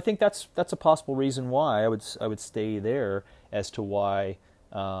 And so I think that's a possible reason why I would stay there as to why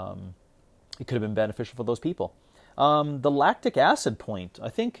it could have been beneficial for those people. The lactic acid point, I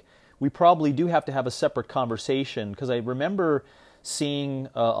think we probably do have to have a separate conversation, because I remember seeing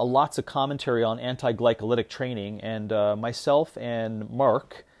lots of commentary on anti-glycolytic training, and myself and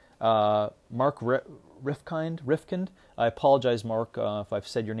Mark Rifkind, I apologize, Mark, if I've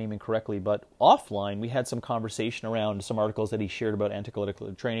said your name incorrectly, but offline we had some conversation around some articles that he shared about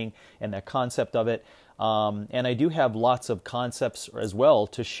anti-glycolytic training and that concept of it. And I do have lots of concepts as well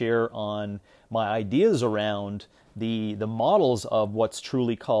to share on my ideas around the models of what's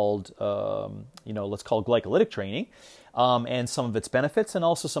truly called, let's call glycolytic training, and some of its benefits and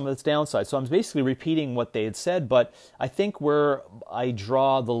also some of its downsides. So I'm basically repeating what they had said, but I think where I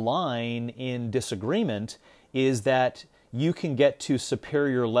draw the line in disagreement is that you can get to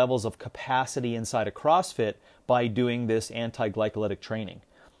superior levels of capacity inside of CrossFit by doing this anti-glycolytic training.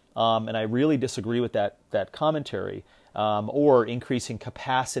 And I really disagree with that commentary, or increasing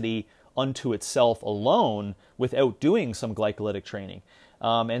capacity unto itself alone without doing some glycolytic training.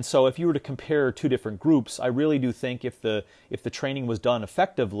 And so if you were to compare two different groups, I really do think if the training was done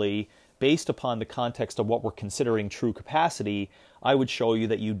effectively based upon the context of what we're considering true capacity, I would show you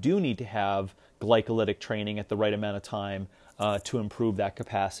that you do need to have glycolytic training at the right amount of time to improve that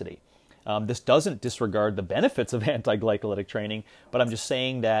capacity. This doesn't disregard the benefits of anti-glycolytic training, but I'm just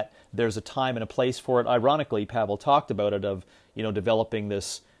saying that there's a time and a place for it. Ironically, Pavel talked about it of, developing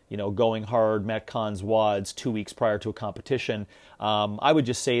this, going hard Metcons WODs 2 weeks prior to a competition. I would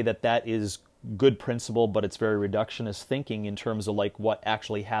just say that is good principle, but it's very reductionist thinking in terms of like what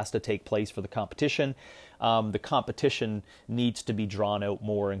actually has to take place for the competition. The competition needs to be drawn out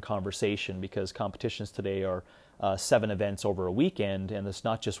more in conversation, because competitions today are 7 events over a weekend, and it's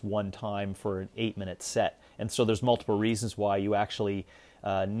not just one time for an 8-minute set. And so there's multiple reasons why you actually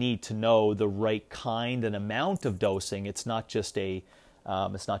need to know the right kind and amount of dosing. It's not just a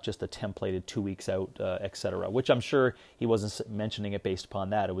It's not just a templated 2 weeks out, etc., which I'm sure he wasn't mentioning it based upon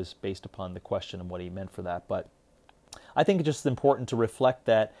that. It was based upon the question and what he meant for that. But I think it's just important to reflect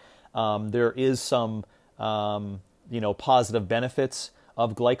that there is some positive benefits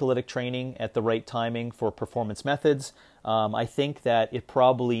of glycolytic training at the right timing for performance methods. I think that it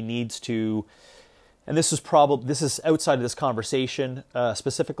probably needs to, and this is outside of this conversation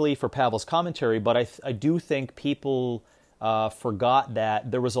specifically for Pavel's commentary, but I do think people forgot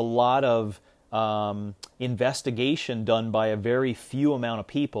that there was a lot of investigation done by a very few amount of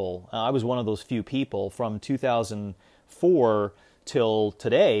people. I was one of those few people from 2004 till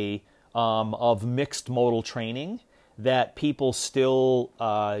today of mixed modal training that people still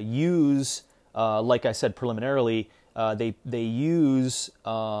use. Like I said preliminarily, they use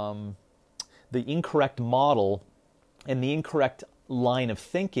the incorrect model and the incorrect line of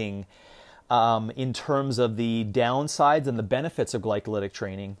thinking in terms of the downsides and the benefits of glycolytic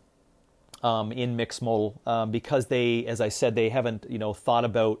training in mixed modal because they, as I said, they haven't thought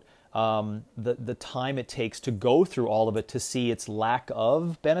about the time it takes to go through all of it to see its lack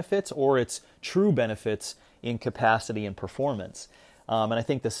of benefits or its true benefits in capacity and performance. And I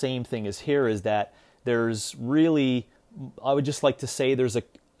think the same thing is here, is that there's really, I would just like to say there's a,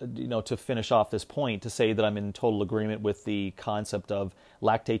 to finish off this point, to say that I'm in total agreement with the concept of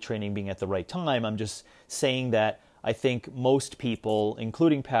lactate training being at the right time. I'm just saying that I think most people,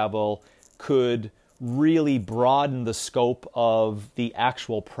 including Pavel, could really broaden the scope of the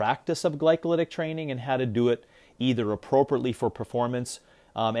actual practice of glycolytic training and how to do it either appropriately for performance.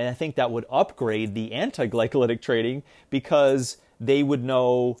 And I think that would upgrade the anti-glycolytic training because they would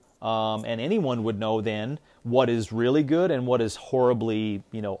know, and anyone would know then, what is really good and what is horribly,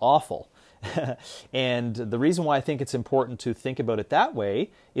 awful. And the reason why I think it's important to think about it that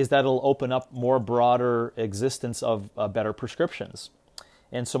way is that it'll open up more broader existence of better prescriptions.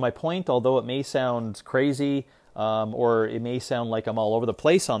 And so my point, although it may sound crazy or it may sound like I'm all over the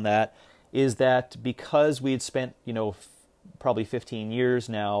place on that, is that because we had spent, probably 15 years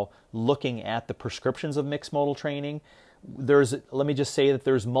now looking at the prescriptions of mixed modal training, let me just say that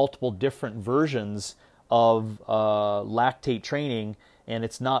there's multiple different versions of lactate training, and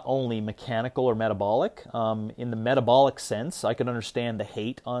it's not only mechanical or metabolic. In the metabolic sense, I can understand the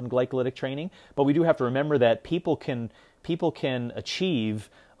hate on glycolytic training, but we do have to remember that people can achieve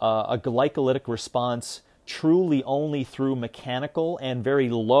a glycolytic response truly only through mechanical and very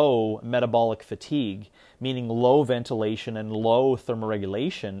low metabolic fatigue, meaning low ventilation and low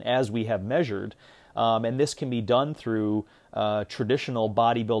thermoregulation, as we have measured. And this can be done through traditional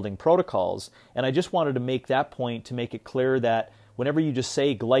bodybuilding protocols. And I just wanted to make that point to make it clear that whenever you just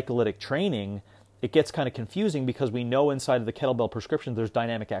say glycolytic training, it gets kind of confusing because we know inside of the kettlebell prescription there's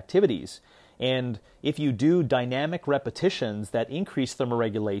dynamic activities. And if you do dynamic repetitions that increase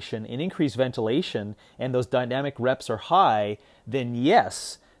thermoregulation and increase ventilation, and those dynamic reps are high, then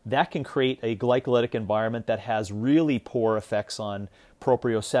yes, that can create a glycolytic environment that has really poor effects on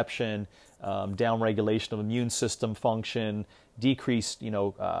proprioception, downregulation of immune system function, decreased,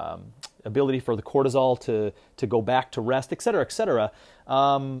 ability for the cortisol to go back to rest, et cetera, et cetera.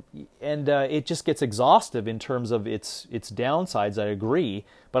 And it just gets exhaustive in terms of its downsides, I agree.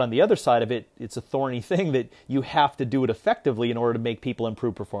 But on the other side of it, it's a thorny thing that you have to do it effectively in order to make people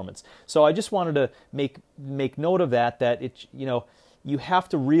improve performance. So I just wanted to make note of that it, you have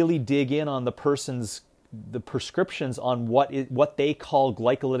to really dig in on the prescriptions on what they call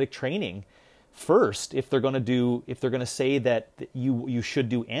glycolytic training first if they're going to say that you should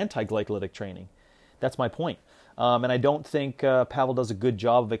do anti-glycolytic training. That's my point. And I don't think Pavel does a good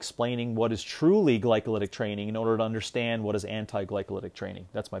job of explaining what is truly glycolytic training in order to understand what is anti-glycolytic training.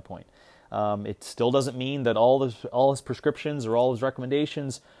 That's my point. It still doesn't mean that all his prescriptions or all his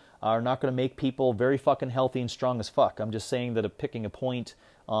recommendations are not going to make people very fucking healthy and strong as fuck. I'm just saying that picking a point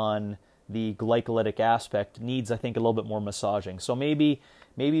on the glycolytic aspect needs, I think, a little bit more massaging. So maybe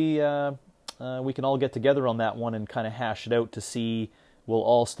we can all get together on that one and kind of hash it out to see we're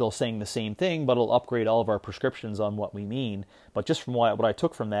all still saying the same thing, but it'll upgrade all of our prescriptions on what we mean. But just from what I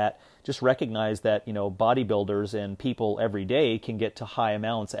took from that, just recognize that bodybuilders and people every day can get to high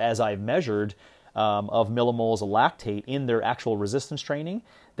amounts, as I've measured, of millimoles of lactate in their actual resistance training.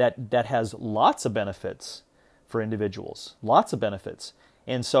 That has lots of benefits for individuals, lots of benefits.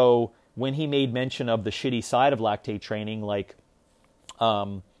 And so when he made mention of the shitty side of lactate training, like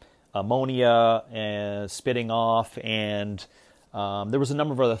ammonia and spitting off, and there was a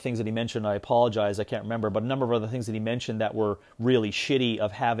number of other things that he mentioned. I apologize, I can't remember, but a number of other things that he mentioned that were really shitty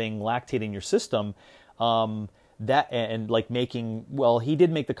of having lactate in your system. He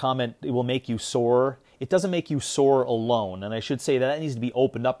did make the comment, it will make you sore it doesn't make you sore alone. And I should say that needs to be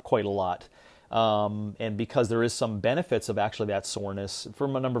opened up quite a lot. And because there is some benefits of actually that soreness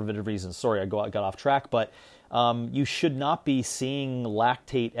from a number of different reasons. Sorry, I got off track, but you should not be seeing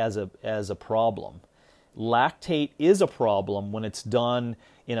lactate as a problem. Lactate is a problem when it's done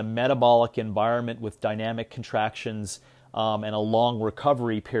in a metabolic environment with dynamic contractions and a long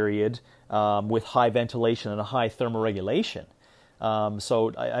recovery period with high ventilation and a high thermoregulation.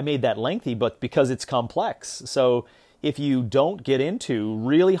 So I made that lengthy, but because it's complex. So if you don't get into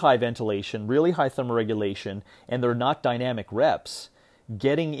really high ventilation, really high thermoregulation, and they're not dynamic reps,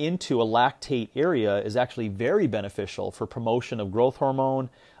 getting into a lactate area is actually very beneficial for promotion of growth hormone,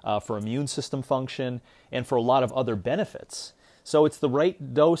 for immune system function, and for a lot of other benefits. So it's the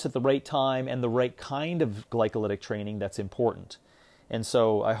right dose at the right time and the right kind of glycolytic training that's important. And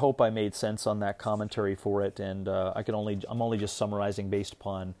so I hope I made sense on that commentary for it, and I'm only just summarizing based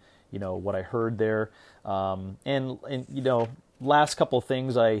upon what I heard there. And last couple of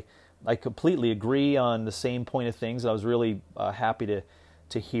things, I completely agree on the same point of things. I was really happy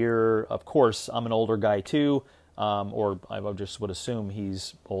to hear. Of course, I'm an older guy too, or I just would assume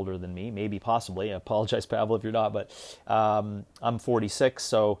he's older than me, maybe possibly. I apologize, Pavel, if you're not, but I'm 46,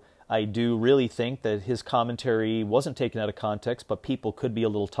 so I do really think that his commentary wasn't taken out of context, but people could be a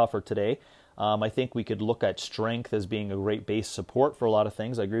little tougher today. I think we could look at strength as being a great base support for a lot of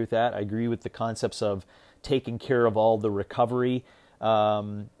things. I agree with that. I agree with the concepts of taking care of all the recovery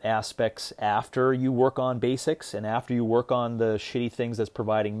aspects after you work on basics and after you work on the shitty things that's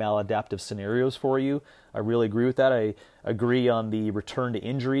providing maladaptive scenarios for you. I really agree with that. I agree on the return to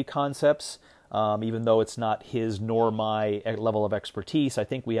injury concepts. Even though it's not his nor my level of expertise, I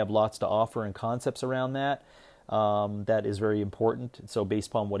think we have lots to offer and concepts around that. That is very important. So based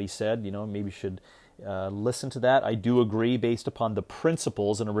upon what he said, maybe you should listen to that. I do agree based upon the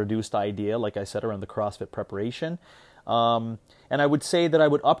principles in a reduced idea, like I said, around the CrossFit preparation. And I would say that I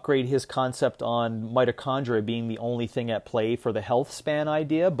would upgrade his concept on mitochondria being the only thing at play for the health span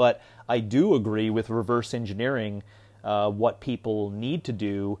idea, but I do agree with reverse engineering what people need to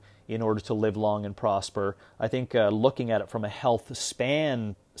do in order to live long and prosper. I think looking at it from a health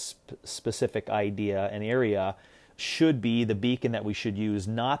span specific idea and area should be the beacon that we should use,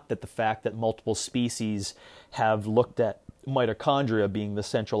 not that the fact that multiple species have looked at mitochondria being the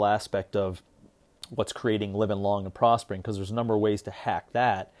central aspect of what's creating living long and prospering, because there's a number of ways to hack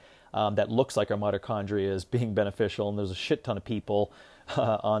that. That looks like our mitochondria is being beneficial, and there's a shit ton of people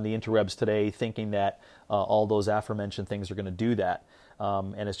on the interwebs today thinking that all those aforementioned things are going to do that.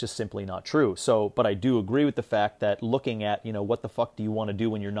 And it's just simply not true. So, but I do agree with the fact that looking at, what the fuck do you want to do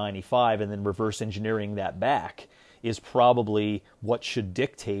when you're 95 and then reverse engineering that back is probably what should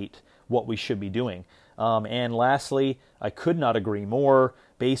dictate what we should be doing. And lastly, I could not agree more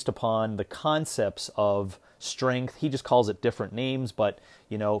based upon the concepts of strength. He just calls it different names, but,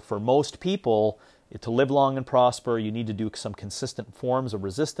 for most people, to live long and prosper, you need to do some consistent forms of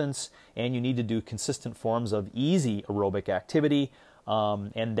resistance, and you need to do consistent forms of easy aerobic activity.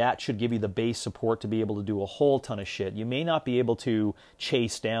 And that should give you the base support to be able to do a whole ton of shit. You may not be able to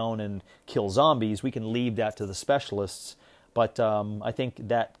chase down and kill zombies. We can leave that to the specialists. But I think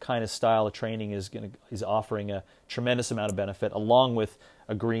that kind of style of training is offering a tremendous amount of benefit, along with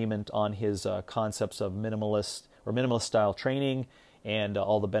agreement on his concepts of minimalist style training and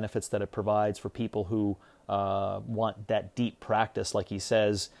all the benefits that it provides for people who want that deep practice. Like he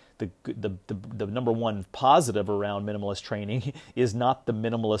says, the number one positive around minimalist training is not the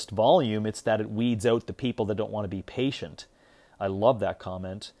minimalist volume, it's that it weeds out the people that don't want to be patient. I love that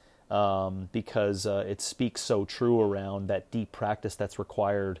comment because it speaks so true around that deep practice that's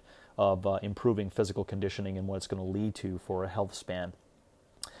required of improving physical conditioning and what it's going to lead to for a health span.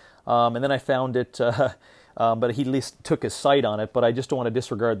 And then I found it, but he at least took his sight on it, but I just don't want to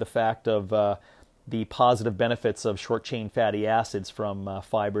disregard the fact of the positive benefits of short-chain fatty acids from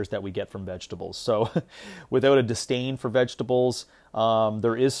fibers that we get from vegetables. So without a disdain for vegetables,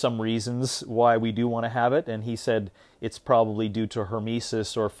 there is some reasons why we do want to have it, and he said it's probably due to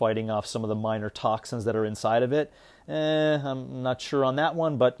hormesis or fighting off some of the minor toxins that are inside of it. I'm not sure on that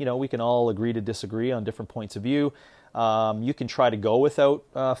one, but we can all agree to disagree on different points of view. You can try to go without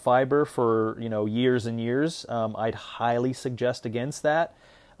fiber for years and years. I'd highly suggest against that.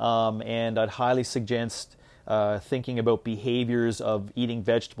 And I'd highly suggest thinking about behaviors of eating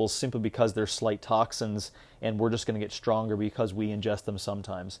vegetables simply because they're slight toxins and we're just going to get stronger because we ingest them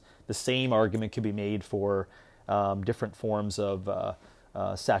sometimes. The same argument could be made for different forms of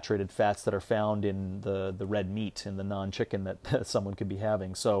saturated fats that are found in the red meat in the non-chicken that someone could be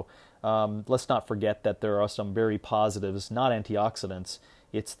having. So let's not forget that there are some very positives, not antioxidants,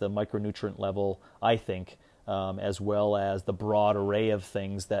 it's the micronutrient level, I think, as well as the broad array of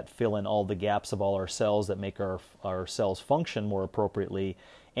things that fill in all the gaps of all our cells that make our cells function more appropriately,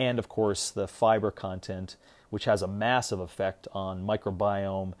 and of course the fiber content, which has a massive effect on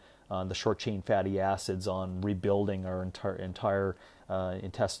microbiome, on the short chain fatty acids, on rebuilding our entire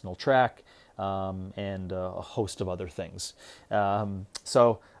intestinal tract, and a host of other things.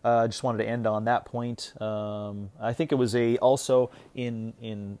 So I just wanted to end on that point. I think it was also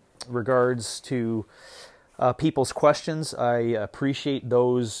in regards to people's questions. I appreciate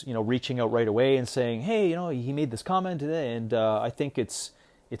those, reaching out right away and saying, "Hey, he made this comment today," and I think it's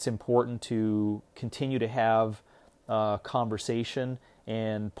important to continue to have conversation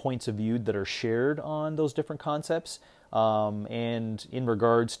and points of view that are shared on those different concepts. And in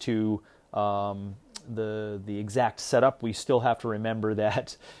regards to the exact setup, we still have to remember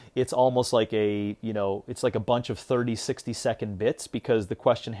that it's almost like it's like a bunch of 30, 60-second bits, because the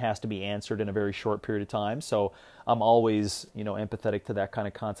question has to be answered in a very short period of time. So I'm always, empathetic to that kind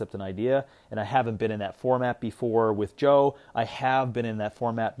of concept and idea. And I haven't been in that format before with Joe. I have been in that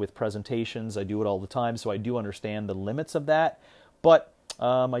format with presentations. I do it all the time, so I do understand the limits of that. But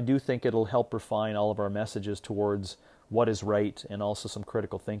I do think it'll help refine all of our messages towards what is right, and also some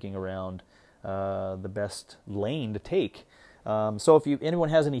critical thinking around the best lane to take. So if anyone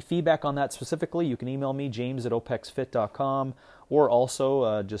has any feedback on that specifically, you can email me, james@opexfit.com, or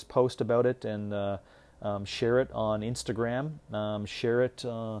also just post about it and share it on Instagram, share it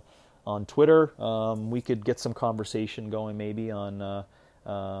on Twitter. We could get some conversation going maybe on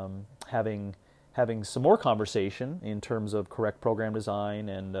having some more conversation in terms of correct program design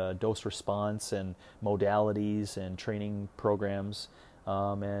and dose response and modalities and training programs,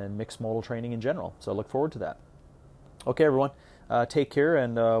 and mixed modal training in general. So I look forward to that. Okay, everyone, take care,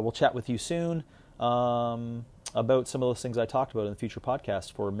 and we'll chat with you soon about some of those things I talked about in the future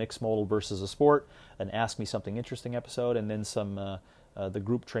podcast for mixed modal versus a sport, an Ask Me Something Interesting episode, and then some the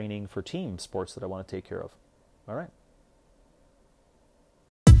group training for team sports that I want to take care of. All right.